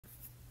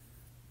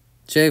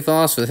Jay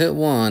Foss with hit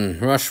 1,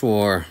 Rush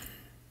War.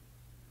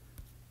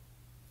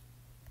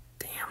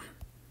 Damn.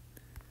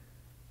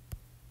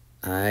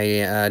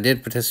 I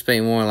did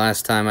participate more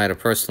last time. I had a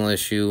personal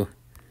issue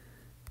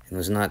and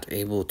was not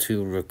able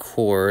to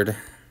record.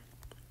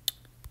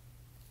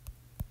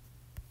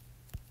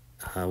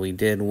 We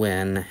did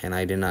win, and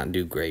I did not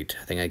do great.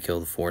 I think I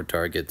killed 4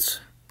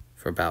 targets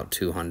for about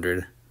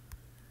 200.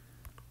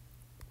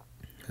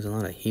 There's a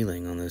lot of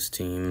healing on this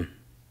team.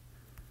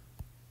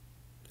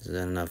 Is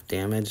that enough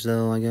damage,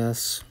 though, I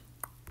guess?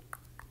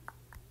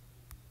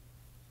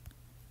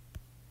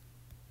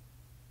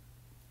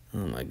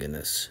 Oh my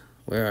goodness.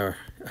 Where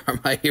are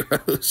my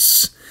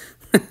heroes?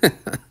 I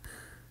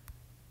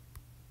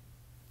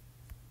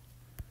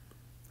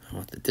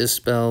want the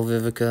Dispel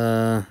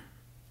Vivica.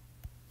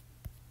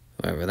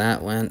 Wherever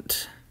that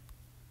went.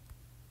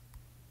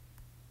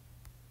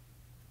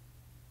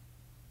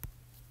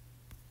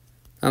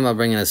 I'm not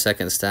bringing a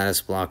second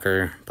status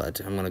blocker, but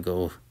I'm going to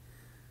go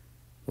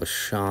with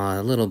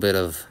Shaw. A little bit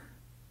of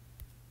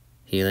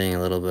healing,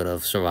 a little bit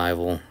of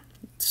survival.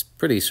 It's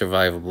pretty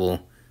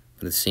survivable,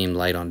 but it seemed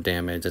light on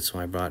damage. That's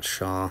why I brought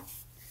Shaw.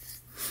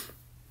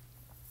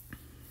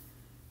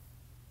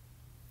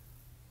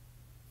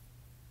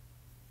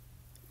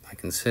 I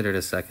considered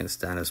a second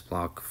status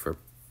block for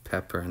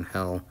Pepper and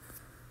Hell.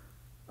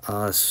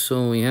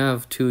 So we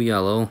have 2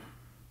 yellow.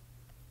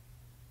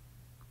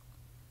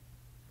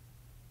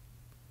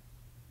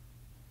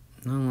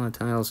 Not a lot of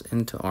tiles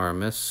into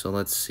Artemis, so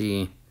let's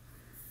see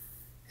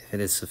if it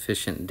is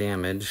sufficient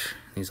damage.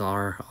 These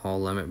are all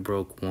limit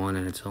broke 1,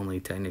 and it's only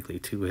technically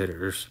 2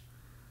 hitters.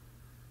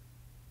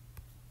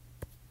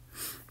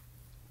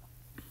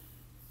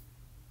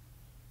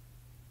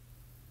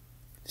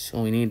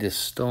 So we need to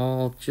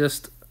stall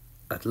just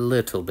a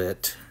little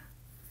bit.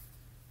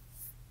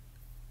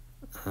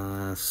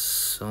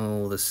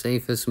 So the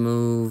safest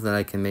move that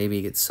I can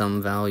maybe get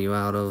some value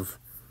out of.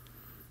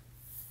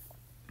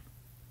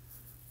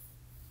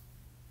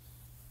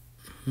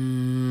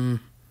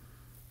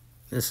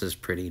 This is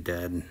pretty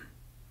dead.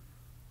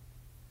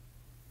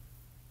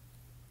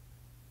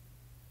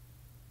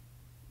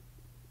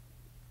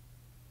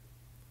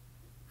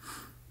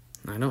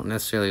 I don't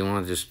necessarily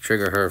want to just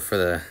trigger her for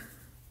the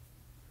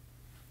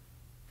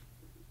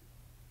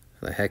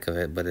heck of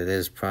it, but it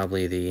is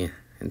probably the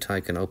until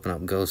I can open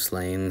up ghost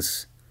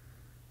lanes.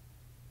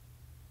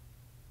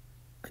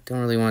 I don't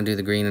really want to do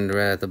the green and the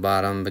red at the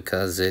bottom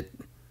because it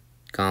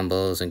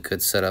combos and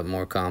could set up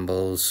more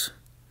combos.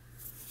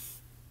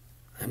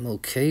 I'm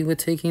okay with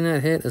taking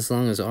that hit as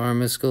long as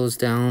Artemis goes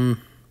down.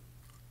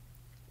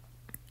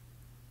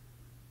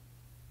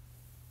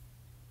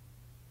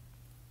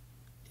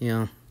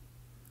 Yeah.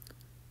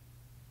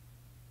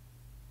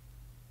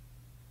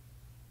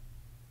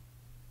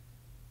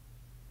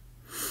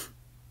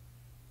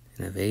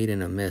 An evade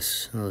and a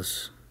miss. That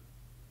was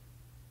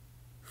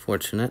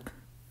fortunate.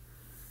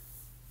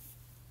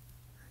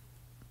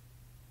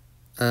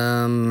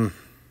 How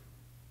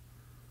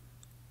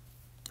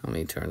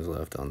many turns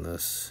left on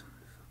this?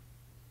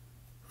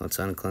 Well, it's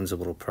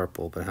uncleansable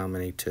purple, but how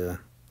many to...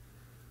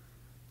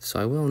 So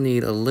I will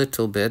need a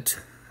little bit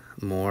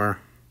more.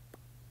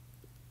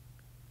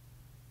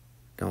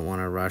 Don't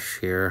want to rush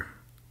here.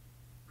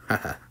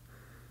 Haha.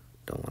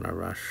 Don't want to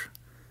rush.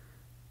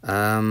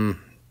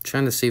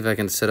 Trying to see if I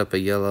can set up a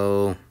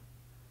yellow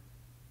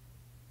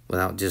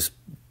without just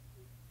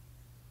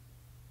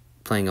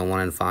playing a 1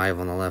 and 5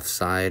 on the left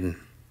side.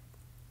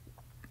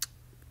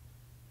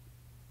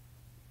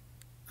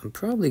 I'm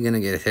probably going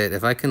to get hit.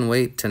 If I can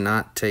wait to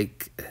not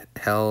take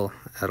Hell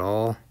at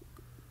all,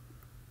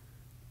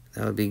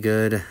 that would be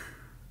good.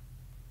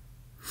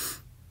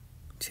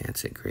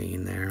 Chance at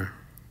green there.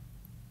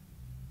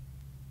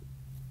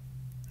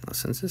 Now,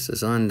 since this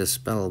is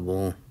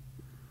undispellable,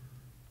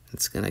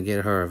 it's going to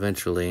get her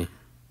eventually.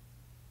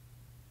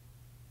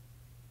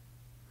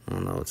 Oh,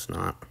 no, it's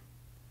not.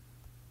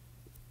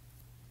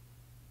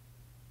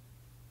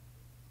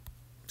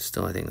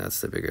 Still, I think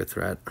that's the bigger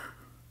threat.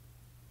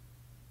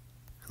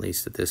 At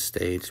least at this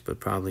stage, but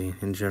probably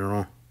in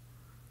general.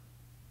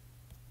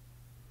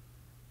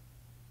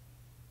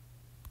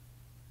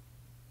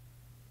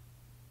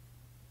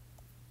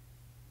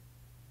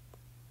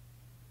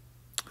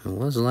 It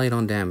was light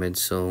on damage,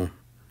 so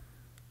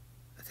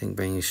I think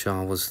bringing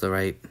Shaw was the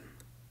right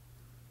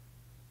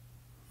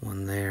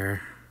one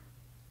there.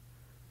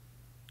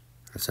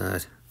 There's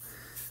a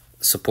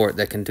support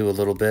that can do a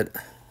little bit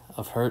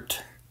of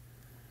hurt.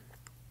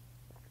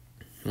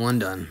 1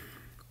 done.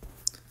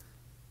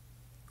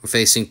 We're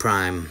facing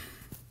Prime.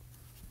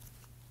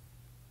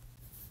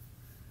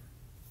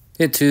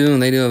 Hit 2,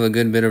 and they do have a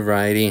good bit of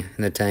variety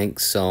in the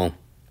tanks, so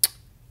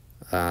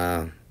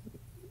kind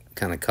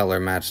of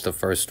color match the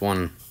first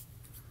one.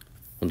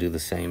 We'll do the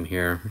same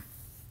here.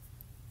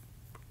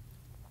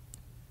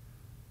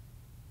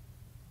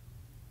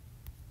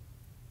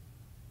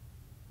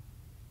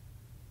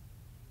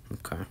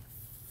 Okay.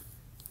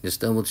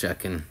 Just double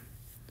checking.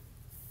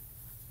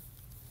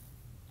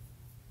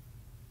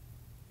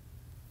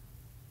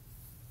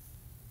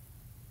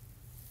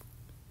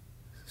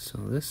 So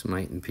this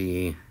might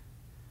be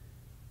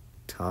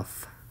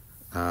tough.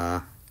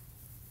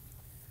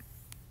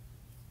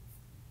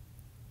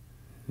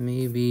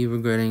 Maybe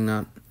regretting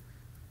not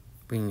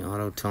bringing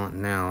auto taunt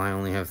now. I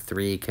only have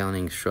 3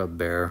 counting Shrub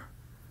Bear.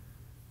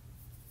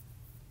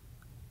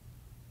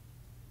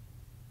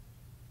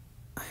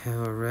 I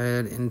have a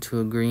red into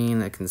a green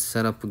that can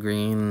set up a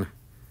green.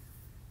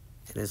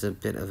 It is a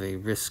bit of a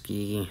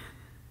risky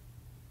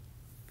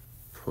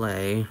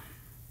play.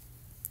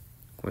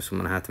 Of course, I'm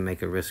going to have to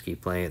make a risky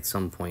play at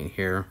some point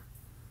here.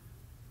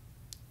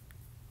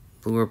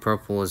 Blue or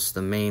purple is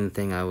the main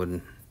thing I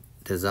would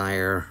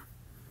desire.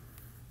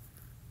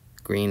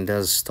 Green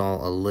does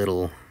stall a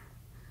little,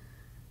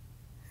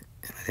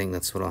 and I think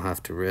that's what I'll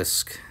have to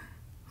risk.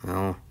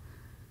 Well,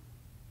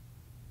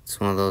 it's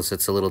one of those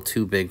that's a little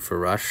too big for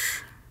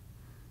rush,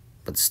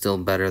 but still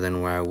better than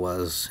where I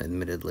was,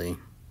 admittedly.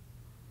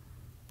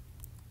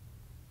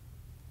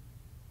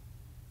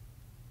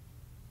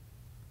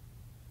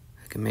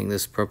 I can make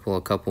this purple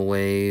a couple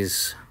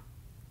ways.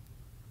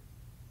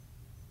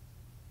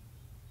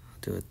 I'll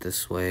do it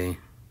this way.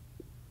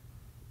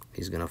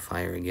 He's gonna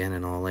fire again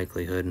in all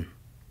likelihood.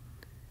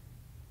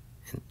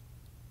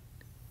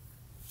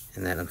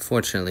 And that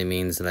unfortunately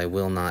means that I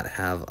will not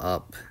have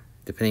up.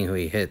 Depending who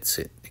he hits,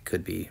 it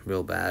could be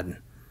real bad.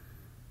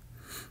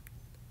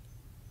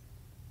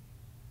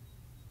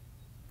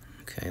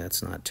 Okay,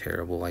 that's not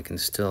terrible. I can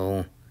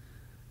still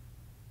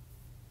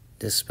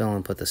dispel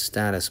and put the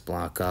status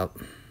block up.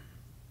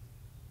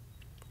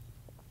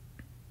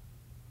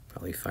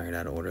 Probably fired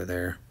out of order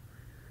there.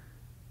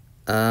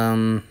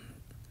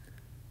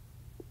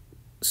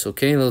 So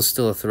Kalo's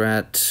still a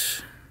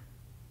threat.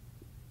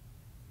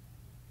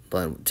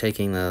 But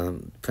putting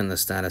the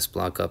status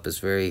block up is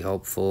very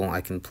helpful.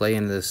 I can play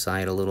into this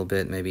side a little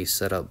bit, maybe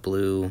set up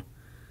blue.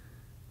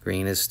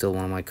 Green is still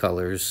one of my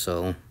colors,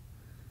 so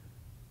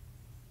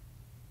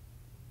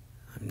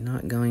I'm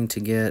not going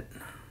to get...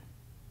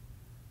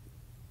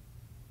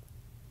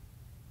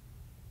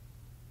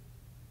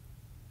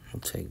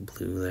 I'll take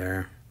blue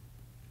there.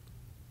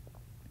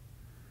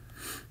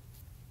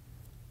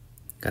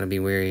 Gotta be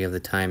wary of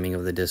the timing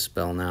of the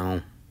dispel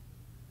now.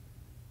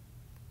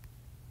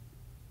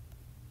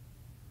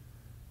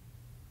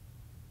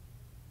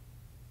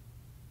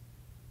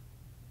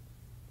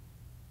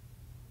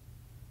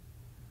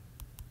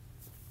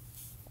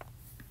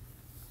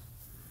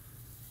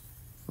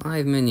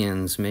 Five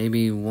minions,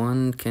 maybe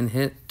one can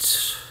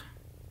hit.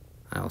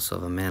 I also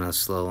have a mana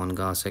slow on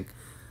Gossick.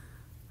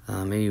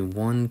 Maybe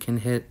one can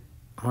hit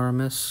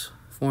Aramis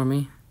for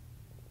me.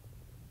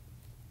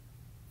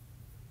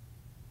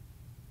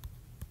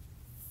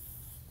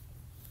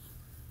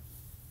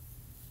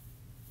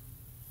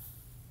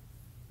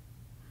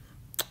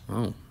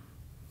 Oh,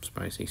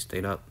 surprised he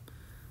stayed up.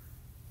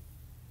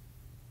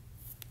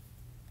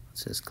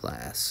 What's his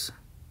class?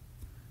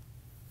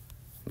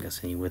 I'm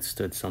guessing he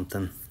withstood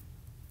something.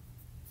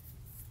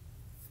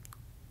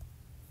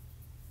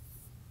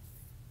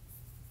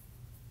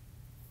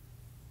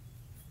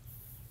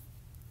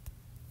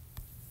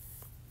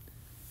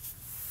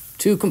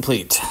 Two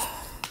complete.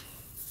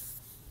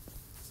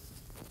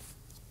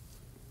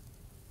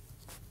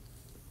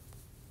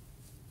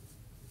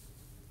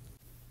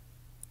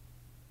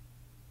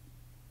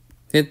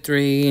 Hit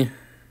 3.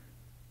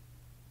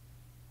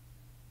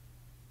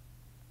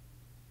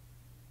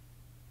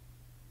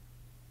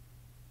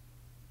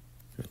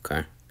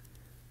 Okay.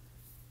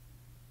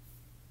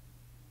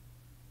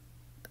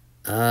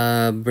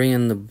 Bring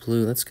in the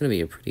blue. That's going to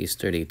be a pretty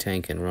sturdy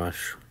tank and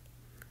rush.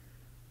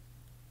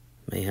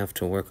 May have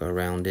to work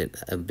around it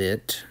a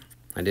bit.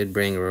 I did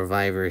bring a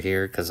reviver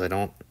here because I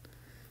don't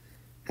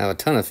have a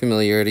ton of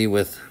familiarity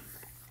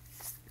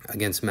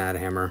against Mad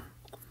Hammer.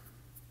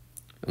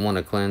 I want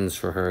to cleanse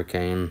for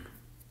Hurricane.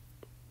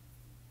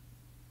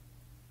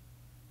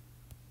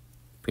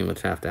 Pretty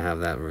much have to have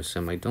that versus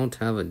him. I don't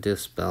have a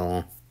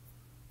Dispel,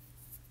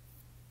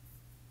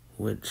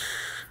 which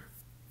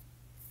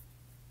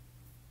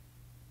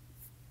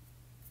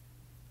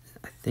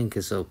I think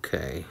is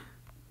okay.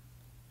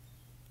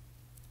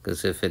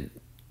 Because if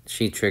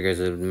she triggers,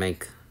 it would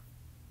make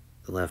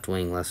the left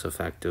wing less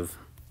effective.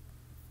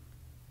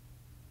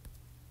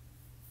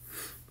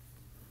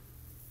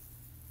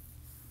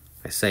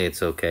 I say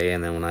it's okay,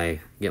 and then when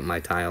I get my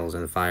tiles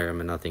and fire them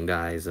and nothing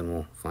dies, then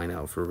we'll find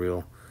out for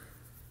real.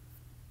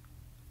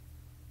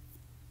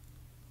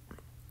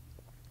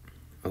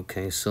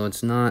 Okay, so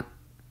it's not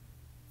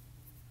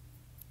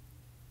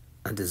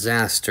a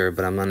disaster,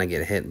 but I'm gonna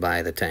get hit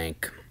by the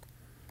tank.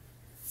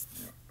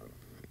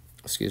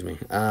 Excuse me.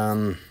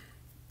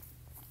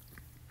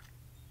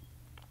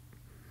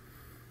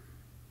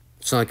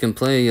 So I can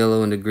play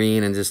yellow into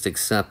green and just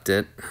accept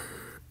it,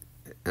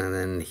 and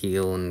then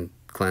heal and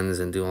cleanse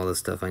and do all the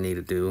stuff I need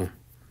to do.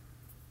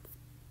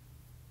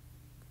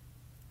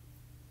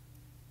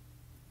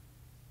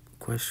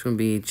 Question would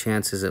be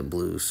chances at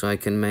blue. So I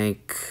can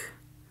make...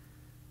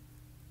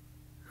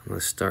 I'm going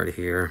to start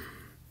here.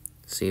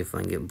 See if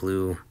I can get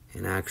blue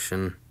in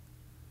action.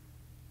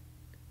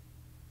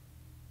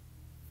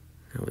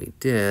 Now we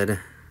did.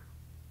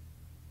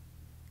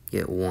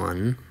 get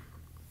one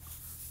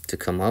to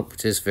come up,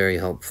 which is very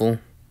helpful.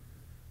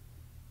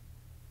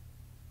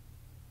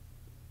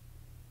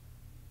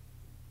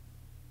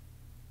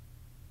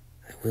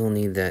 I will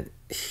need that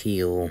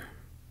heal.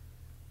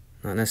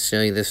 Not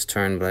necessarily this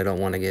turn, but I don't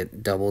want to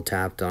get double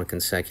tapped on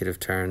consecutive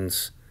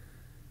turns,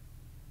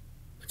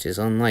 which is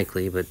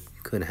unlikely, but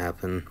could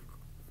happen.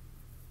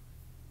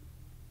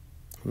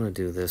 I'm going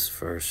to do this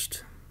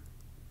first.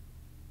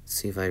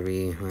 See if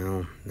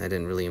well, that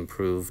didn't really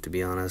improve, to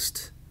be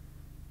honest.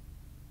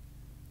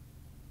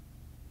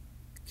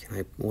 Can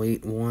I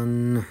wait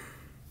one?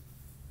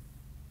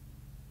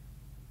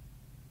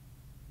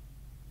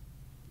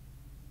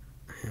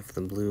 I have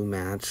the blue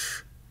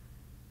match.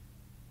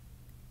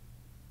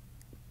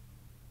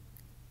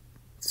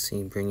 Let's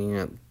see, bringing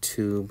up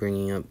two.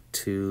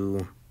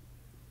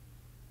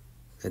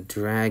 The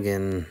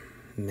dragon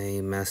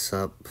may mess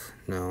up.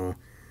 No.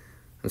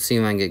 Let's see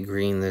if I can get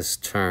green this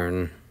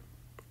turn.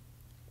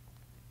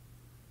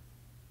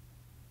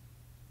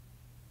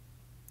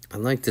 I'd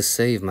like to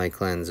save my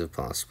cleanse if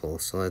possible,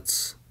 so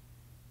let's...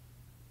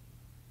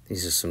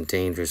 These are some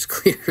dangerous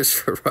clears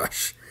for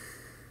Rush.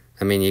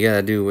 I mean, you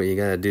gotta do what you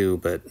gotta do,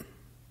 but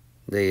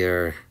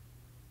they're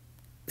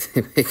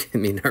making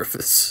me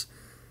nervous.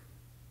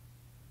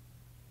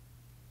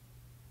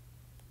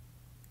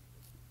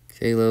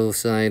 Kalo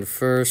side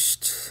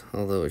first,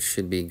 although it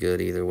should be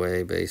good either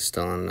way based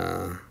on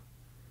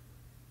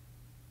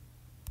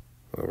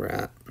where we're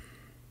at.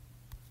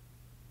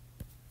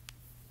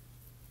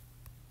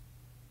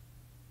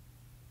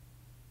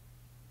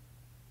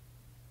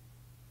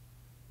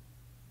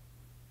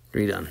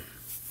 Redone.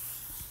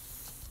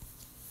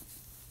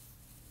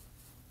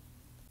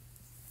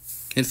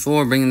 Hit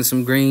 4, bringing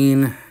some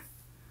green.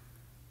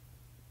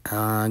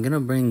 I'm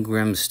gonna bring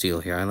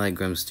Grimsteel here. I like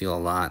Grimsteel a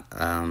lot.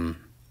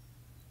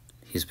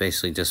 He's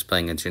basically just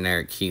playing a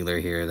generic healer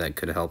here that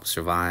could help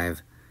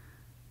survive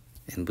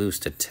and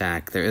boost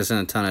attack. There isn't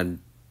a ton of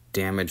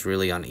damage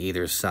really on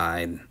either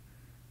side.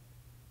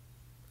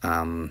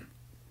 So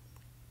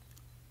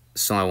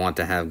I want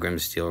to have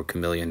Grimsteel or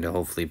Chameleon to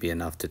hopefully be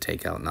enough to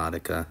take out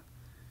Nautica.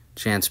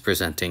 Chance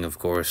presenting, of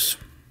course.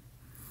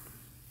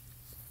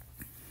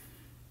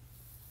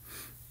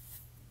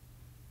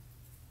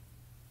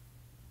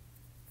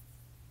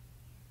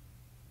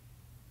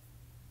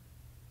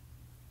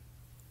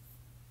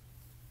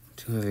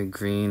 Two heavy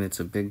green, it's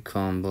a big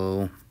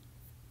combo.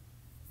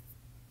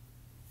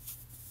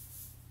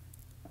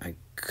 I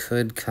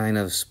could kind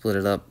of split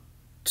it up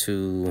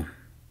to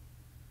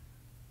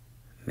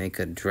make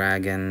a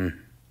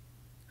dragon.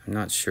 I'm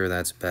not sure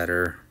that's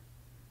better.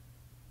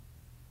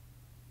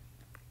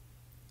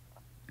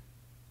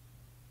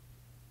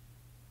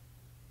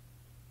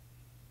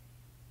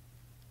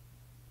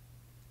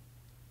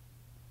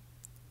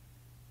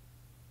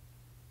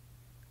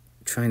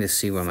 Trying to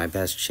see where my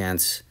best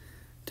chance,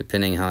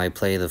 depending how I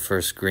play the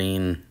first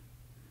green.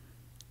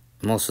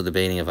 I'm also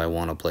debating if I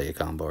want to play a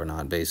combo or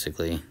not,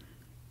 basically.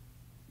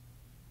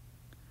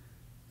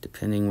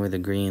 Depending where the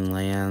green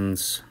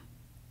lands,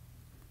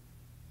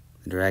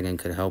 the dragon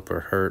could help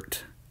or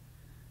hurt.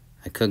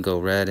 I could go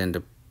red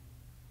into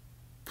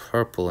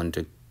purple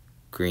into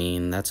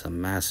green. That's a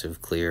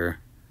massive clear.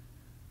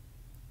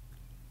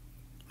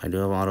 I do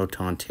have auto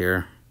taunt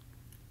here.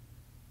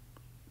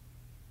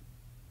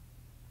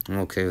 I'm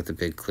okay with the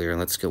big clear.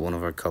 Let's get one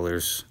of our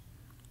colors.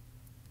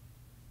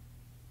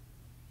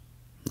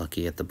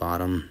 Lucky at the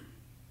bottom.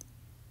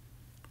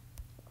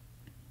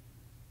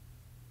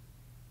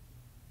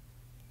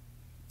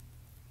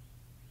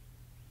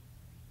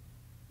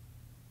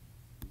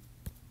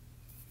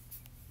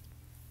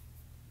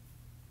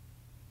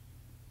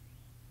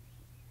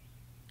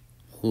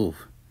 Ooh.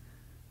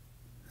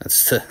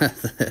 That's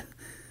the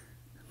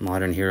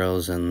Modern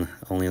Heroes and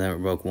only never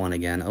broke one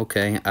again.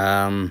 Okay,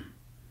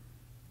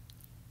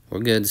 we're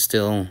good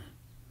still.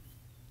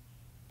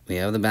 We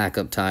have the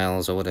backup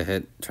tiles. I would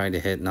have tried to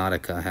hit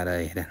Nautica had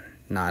I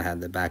not had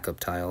the backup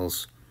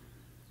tiles.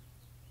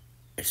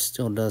 It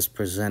still does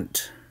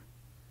present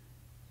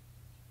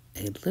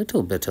a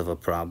little bit of a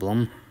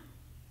problem.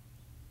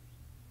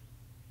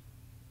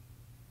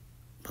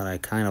 But I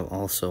kind of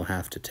also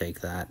have to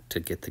take that to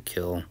get the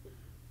kill.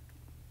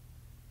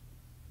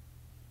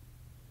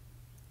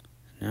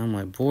 Now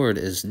my board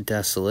is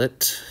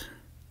desolate.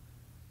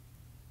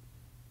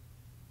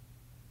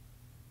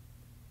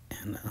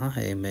 And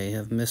I may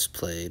have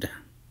misplayed.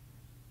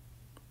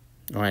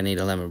 Or I need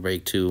a lemon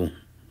break to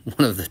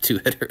one of the two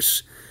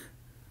hitters.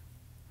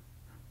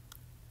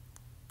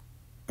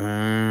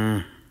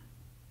 I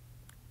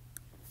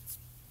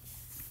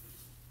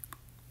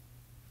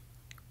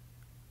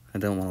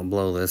don't want to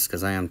blow this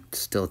because I am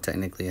still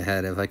technically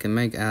ahead. If I can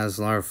make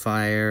Aslar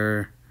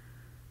fire,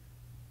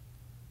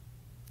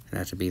 it'd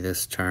have to be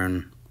this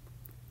turn.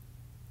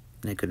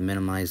 And it could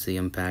minimize the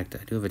impact.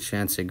 I do have a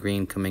chance at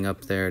green coming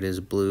up there. It is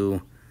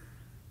blue.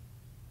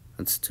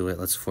 Let's do it.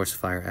 Let's force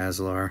fire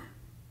Aslar.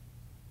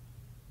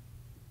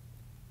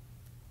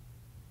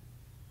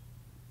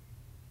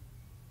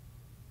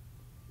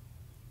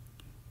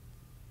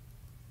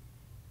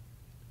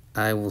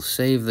 I will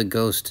save the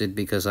ghosted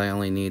because I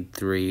only need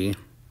 3.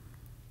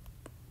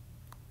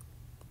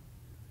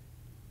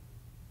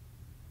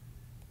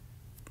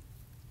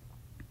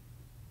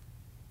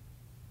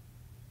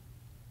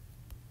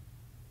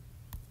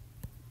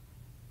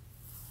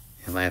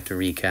 If I have to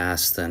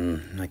recast,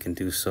 then I can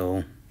do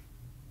so.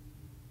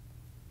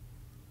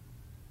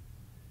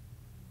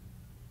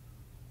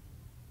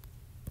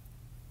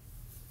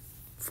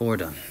 Four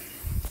done.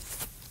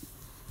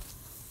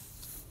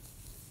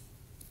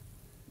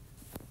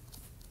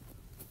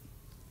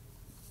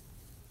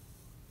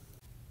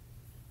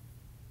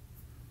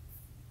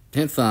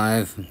 Hit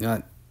 5.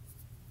 Got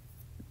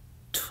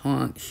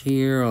taunt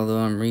here, although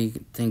I'm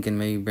rethinking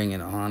maybe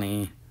bringing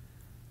Ani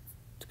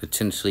to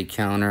potentially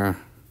counter.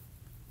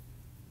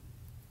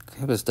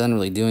 Capus doesn't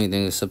really do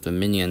anything except the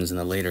minions in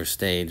the later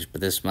stage,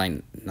 but this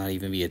might not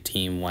even be a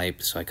team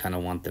wipe, so I kind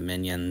of want the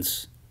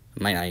minions.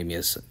 It might not even be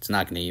it's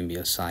not going to even be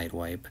a side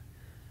wipe.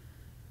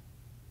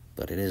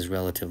 But it is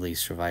relatively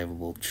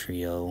survivable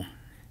trio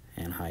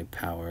and high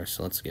power,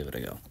 so let's give it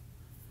a go.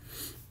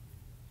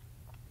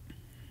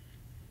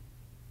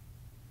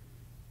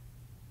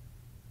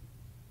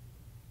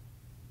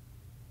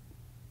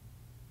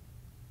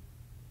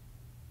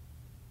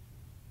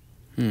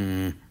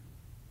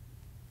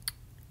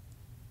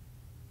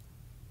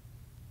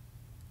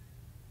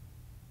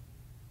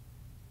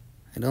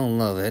 I don't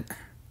love it.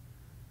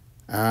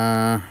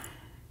 If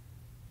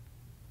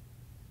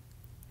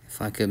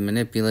I could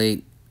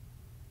manipulate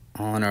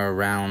on or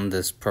around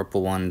this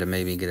purple one to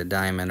maybe get a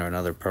diamond or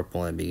another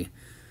purple, that'd be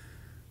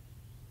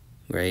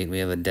great. We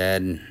have a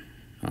dead.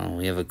 Oh,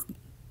 we have a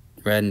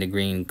red and a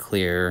green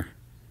clear.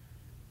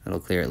 That'll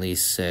clear at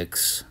least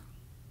 6.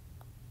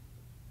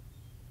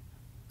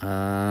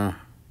 I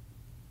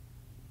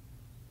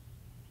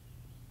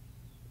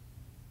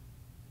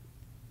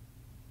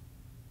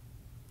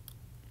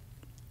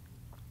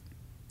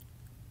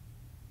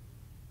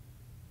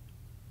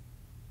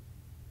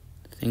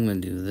think I'm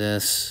gonna do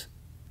this.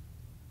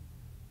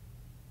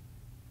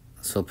 I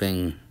was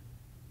hoping.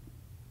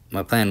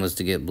 My plan was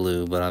to get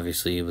blue, but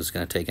obviously it was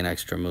gonna take an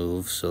extra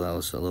move, so that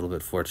was a little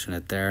bit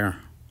fortunate there.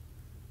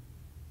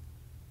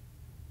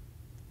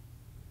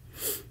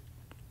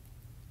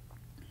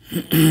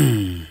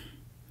 Do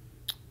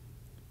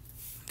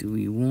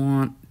we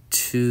want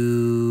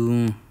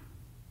to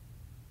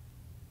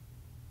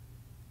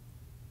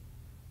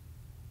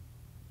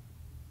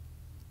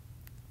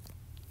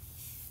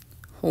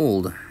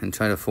hold and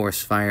try to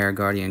force fire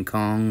Guardian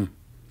Kong?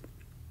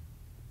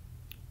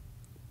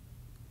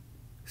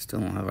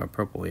 Still don't have our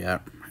purple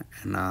yet,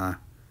 and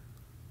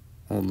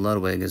old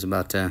Ludwig is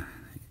about to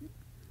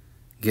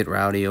get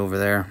rowdy over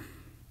there.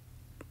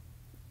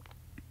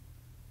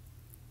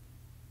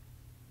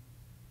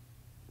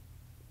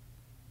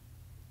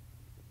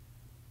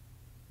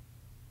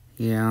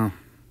 Yeah.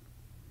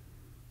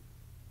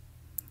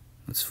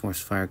 Let's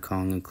force fire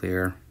Kong and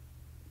clear.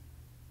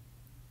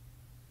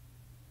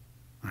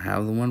 I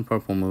have the one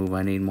purple move.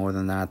 I need more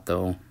than that,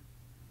 though.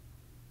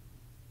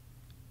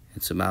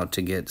 It's about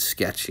to get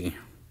sketchy.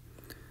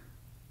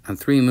 I'm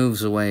 3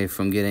 moves away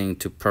from getting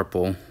to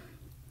purple.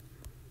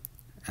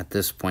 At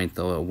this point,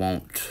 though, it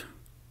won't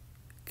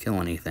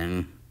kill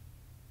anything.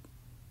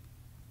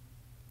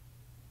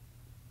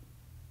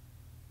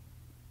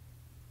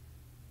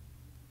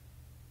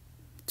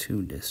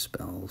 Two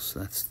dispels.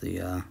 That's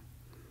the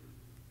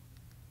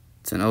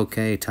it's an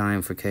okay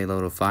time for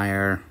Kalo to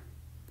fire.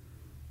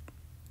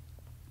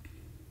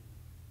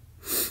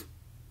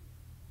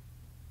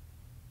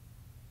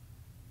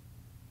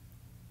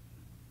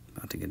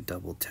 About to get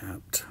double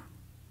tapped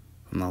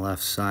from the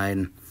left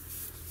side.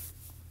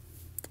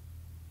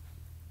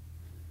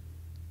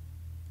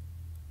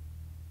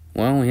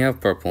 Well, we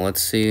have purple.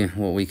 Let's see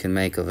what we can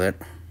make of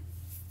it.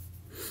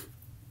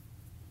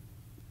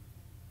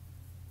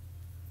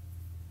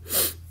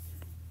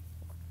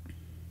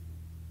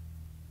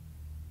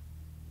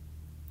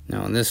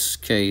 Now, in this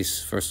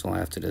case, first of all, I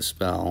have to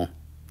dispel.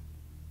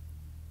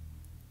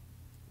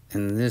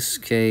 In this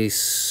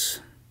case,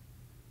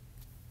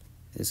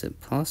 is it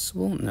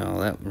possible?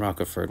 No, that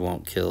Rockefort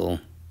won't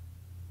kill.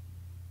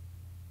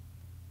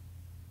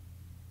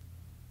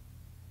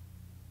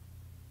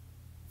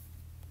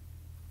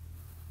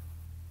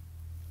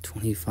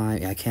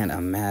 $25. I can't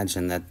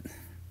imagine that.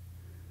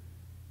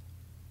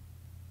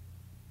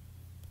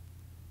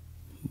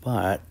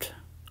 But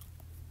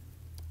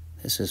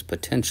this is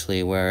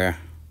potentially where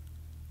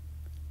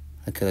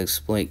I could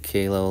exploit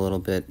Kalo a little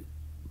bit,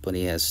 but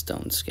he has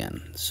stone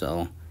skin,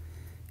 so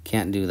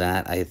can't do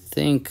that. I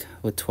think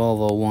with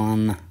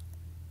 1201,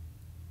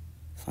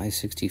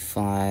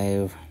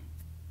 565.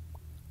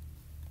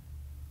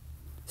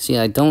 See,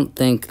 I don't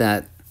think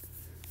that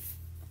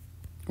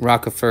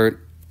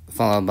Rockefort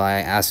followed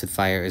by Acid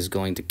Fire is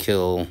going to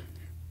kill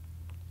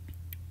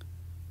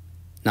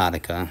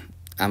Nautica.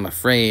 I'm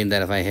afraid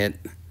that if I hit,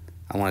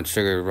 I want to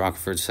trigger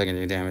Rockefort's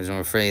secondary damage. I'm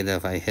afraid that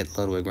if I hit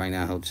Ludwig right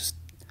now, he'll just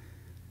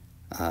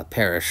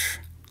perish.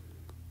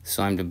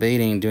 So I'm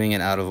debating doing it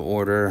out of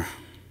order.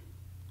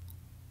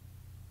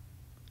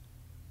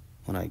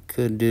 What I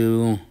could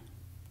do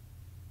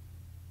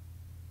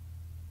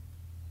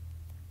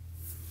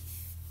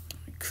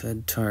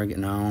Could target,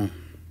 no.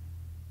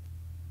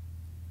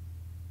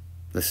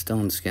 The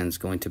stone skin's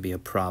going to be a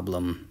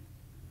problem.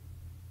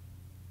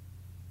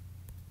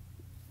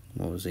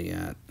 What was he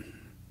at?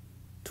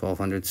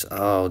 1200s?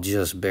 Oh,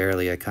 just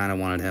barely. I kind of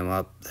wanted him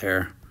up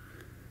there.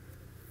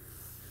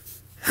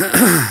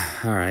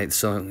 Alright,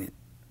 so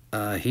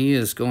he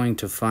is going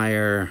to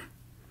fire.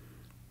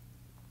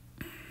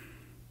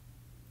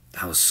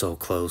 That was so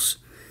close.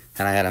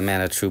 Had I had a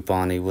mana troop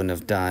on, he wouldn't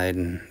have died,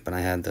 but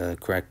I had the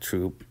correct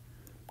troop.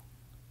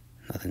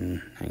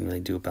 Nothing I can really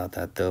do about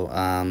that, though.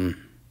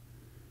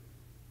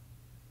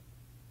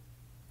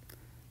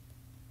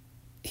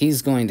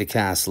 He's going to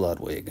cast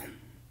Ludwig.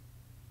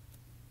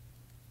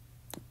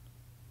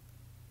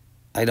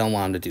 I don't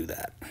want him to do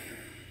that.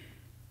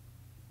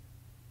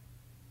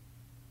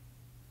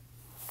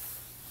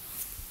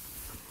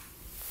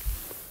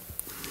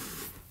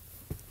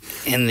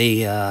 In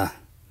the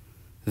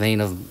vein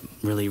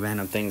of really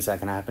random things that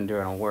can happen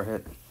during a war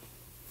hit,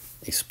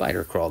 a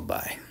spider crawled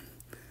by.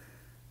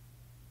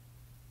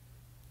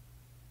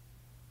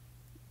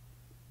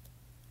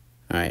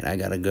 Alright, I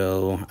gotta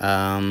go.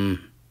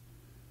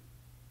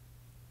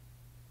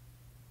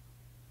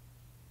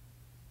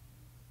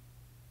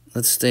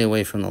 Let's stay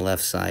away from the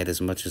left side as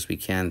much as we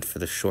can for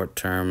the short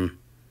term.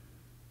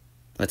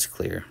 Let's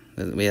clear.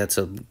 We had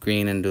some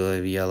green into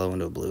a yellow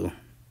into a blue.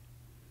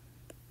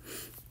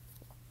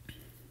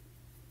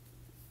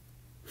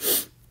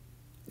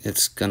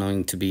 It's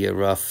going to be a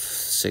rough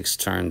 6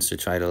 turns to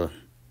try to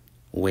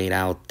wait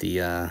out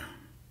the...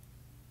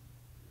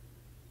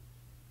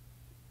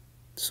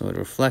 So it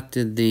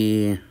reflected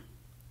the...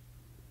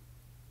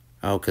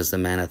 Oh, because the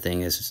mana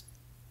thing is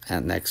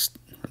at next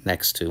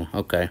to.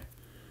 Okay.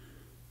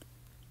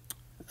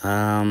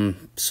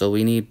 So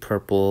we need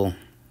purple.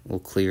 We'll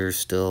clear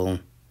still.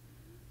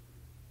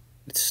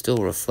 It's still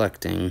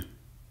reflecting.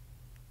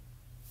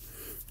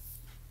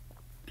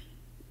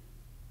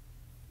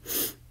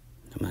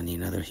 I might need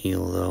another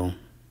heal though.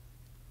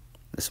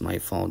 This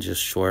might fall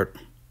just short.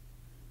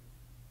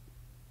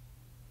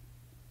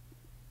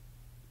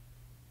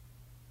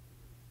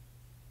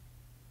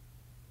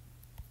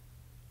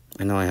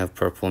 I know I have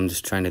purple. I'm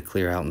just trying to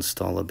clear out and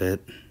stall a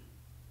bit.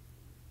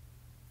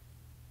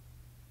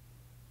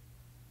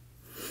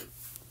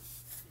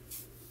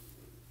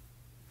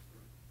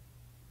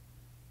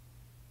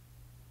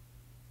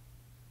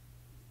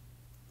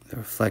 The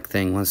reflect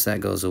thing, once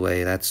that goes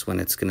away, that's when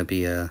it's going to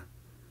be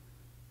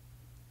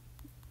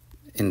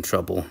in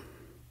trouble.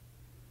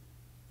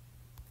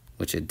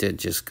 Which it did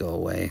just go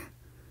away.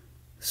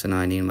 So now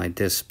I need my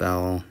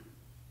dispel.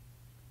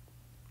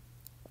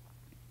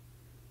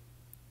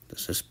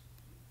 Does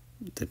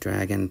the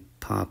dragon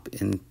pop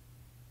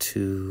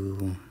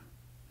into...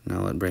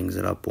 No, it brings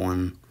it up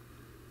 1.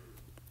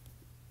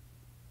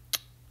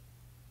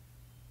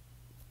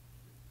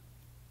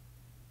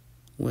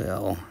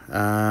 Well,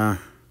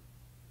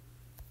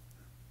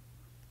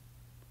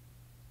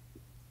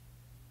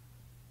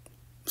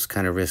 was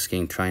kind of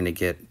risking trying to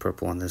get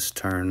purple on this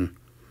turn.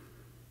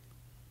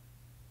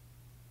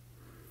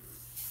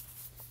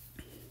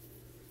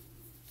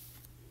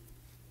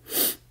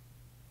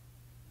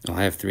 Oh,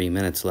 I have 3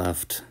 minutes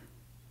left.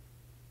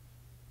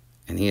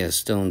 And he has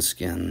stone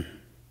skin.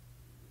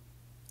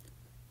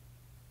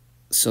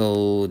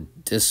 So,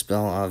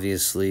 dispel,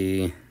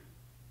 obviously.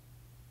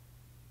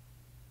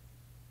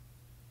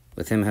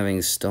 With him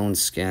having stone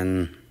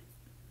skin,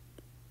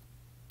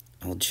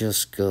 I'll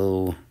just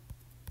go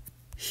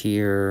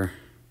here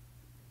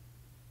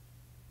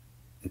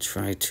and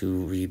try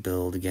to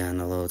rebuild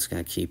again, although it's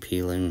going to keep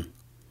healing.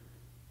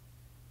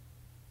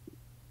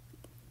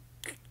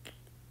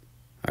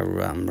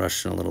 I'm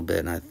rushing a little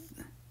bit, and I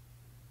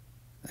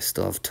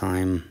still have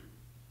time.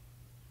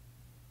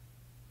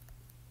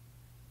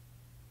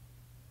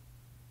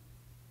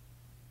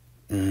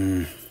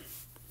 That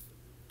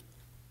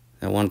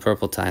one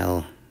purple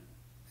tile,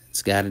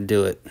 it's got to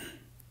do it.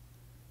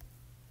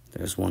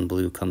 There's one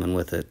blue coming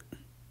with it.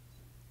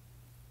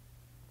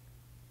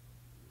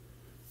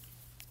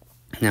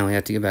 Now we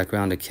have to get back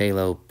around to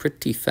Kalo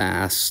pretty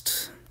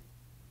fast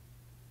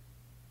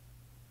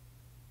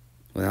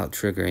without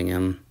triggering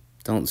him.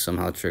 Don't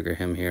somehow trigger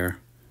him here.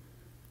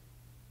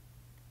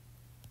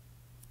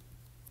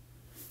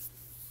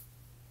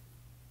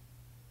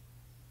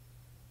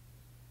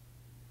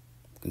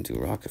 I'm gonna do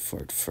Rocket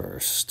Fort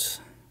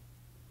first.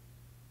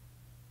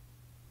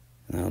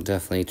 And that'll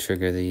definitely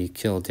trigger the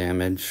kill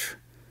damage.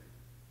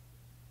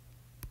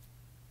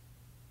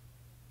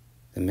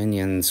 The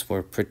minions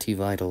were pretty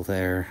vital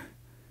there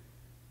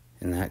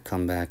in that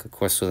comeback. Of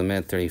course, with a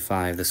minute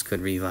 35, this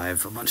could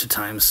revive a bunch of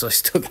times, so I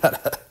still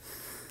gotta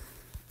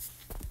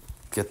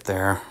get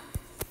there.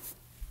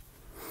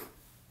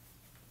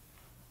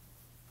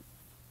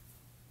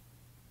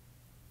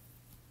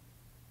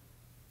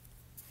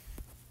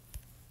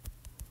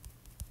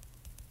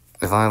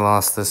 If I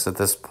lost this at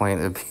this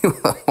point, it'd be one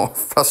of the more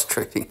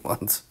frustrating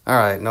ones.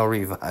 Alright, no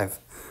revive.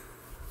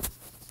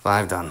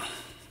 5 done.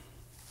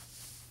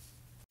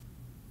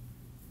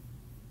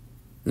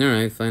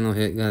 Alright, final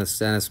hit. Got a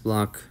status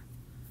block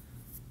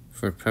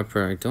For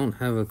Pepper, I don't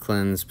have a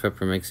cleanse.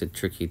 Pepper makes it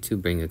tricky to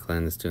bring a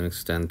cleanse to an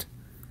extent.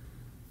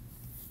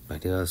 I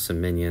do have some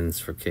minions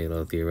for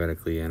Kalo,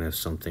 theoretically, and if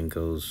something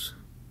goes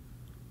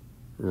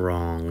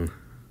wrong...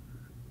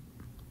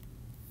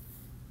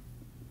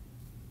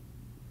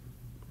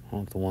 I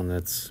want the one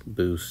that's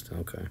boost,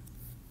 okay.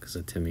 Because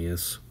of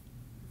Timaeus.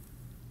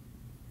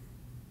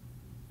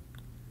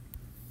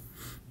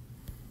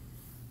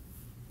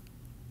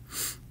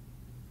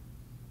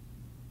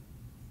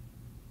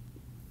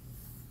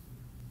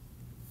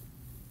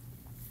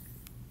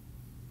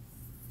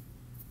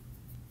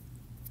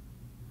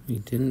 We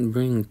didn't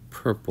bring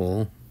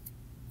purple.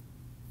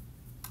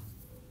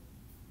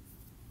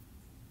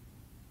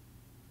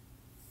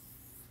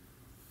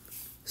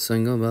 So I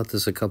can go about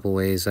this a couple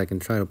ways. I can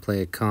try to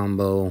play a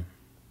combo.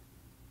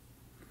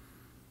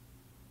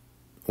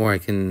 Or I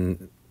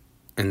can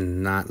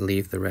and not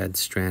leave the red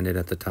stranded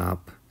at the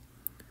top.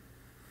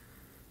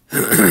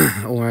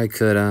 Or I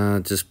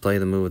could just play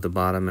the move at the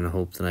bottom and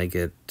hope that I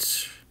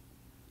get...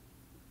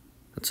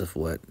 That's a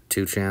what?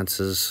 2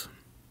 chances?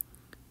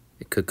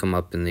 It could come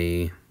up in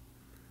the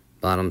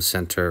bottom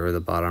center or the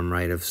bottom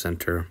right of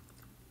center.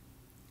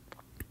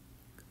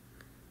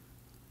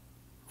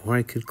 Or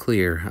I could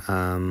clear.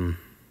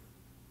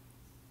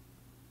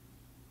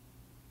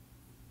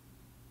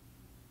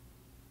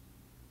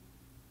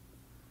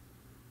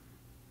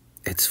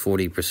 It's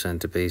 40%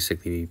 to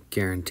basically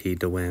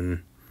guaranteed to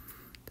win.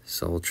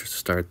 So we'll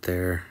start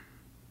there.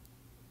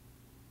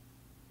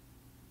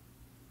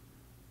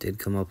 Did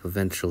come up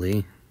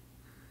eventually.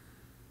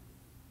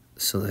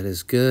 So that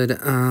is good.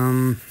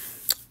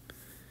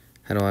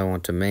 How do I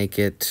want to make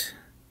it?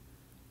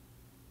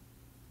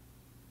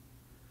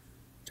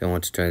 Do I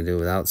want to try to do it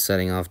without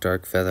setting off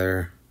Dark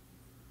Feather?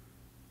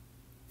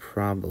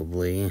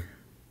 Probably.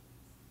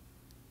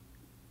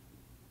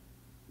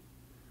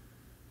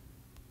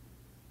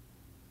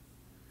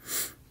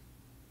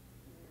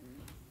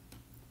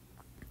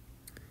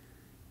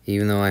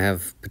 Even though I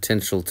have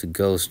potential to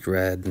ghost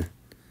red,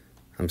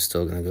 I'm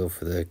still going to go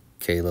for the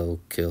Kalo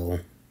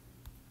kill.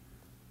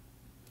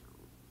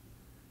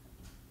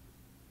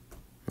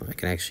 I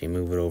can actually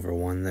move it over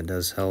 1, that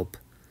does help.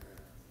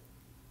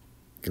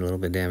 Get a little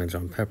bit of damage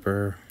on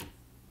Pepper.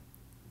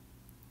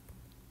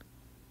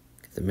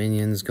 Get the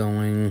minions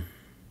going.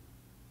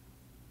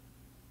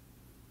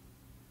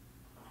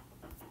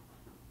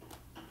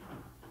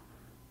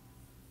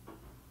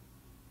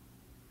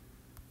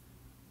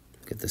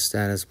 Get the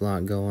status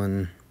block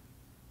going.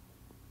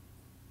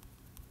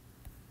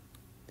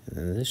 And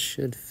then this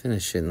should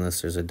finish it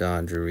unless there's a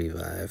dodge or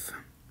revive.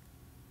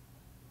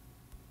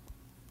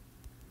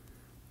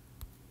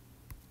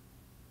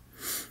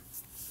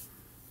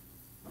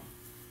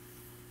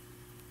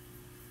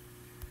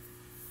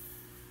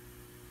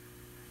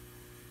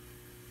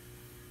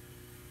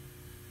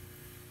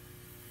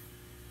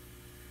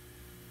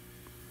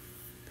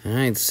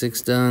 Alright,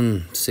 6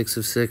 done. 6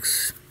 of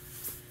 6.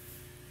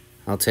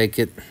 I'll take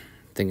it. I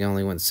think I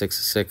only went 6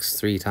 of 6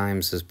 3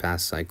 times this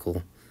past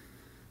cycle.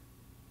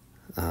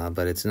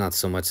 But it's not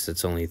so much that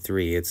it's only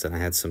 3, it's that I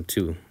had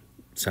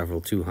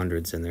several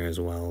 200s in there as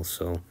well,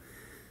 so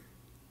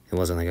it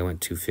wasn't like I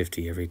went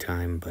 250 every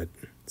time, but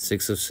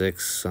 6 of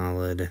 6,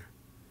 solid.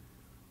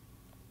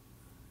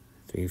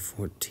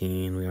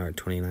 314, we are at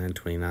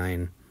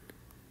 29.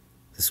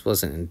 This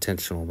wasn't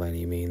intentional by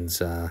any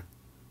means.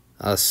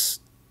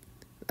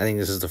 I think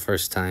this is the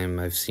first time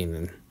I've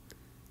seen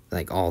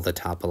like all the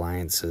top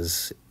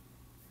alliances.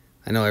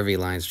 I know every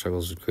alliance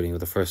struggles recruiting,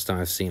 but the first time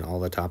I've seen all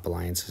the top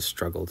alliances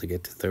struggle to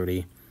get to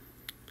 30.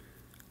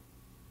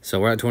 So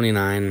we're at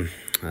 29.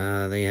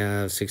 They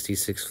have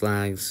 66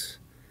 flags.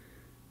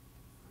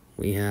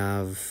 We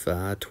have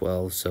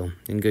 12, so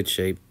in good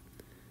shape.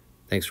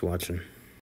 Thanks for watching.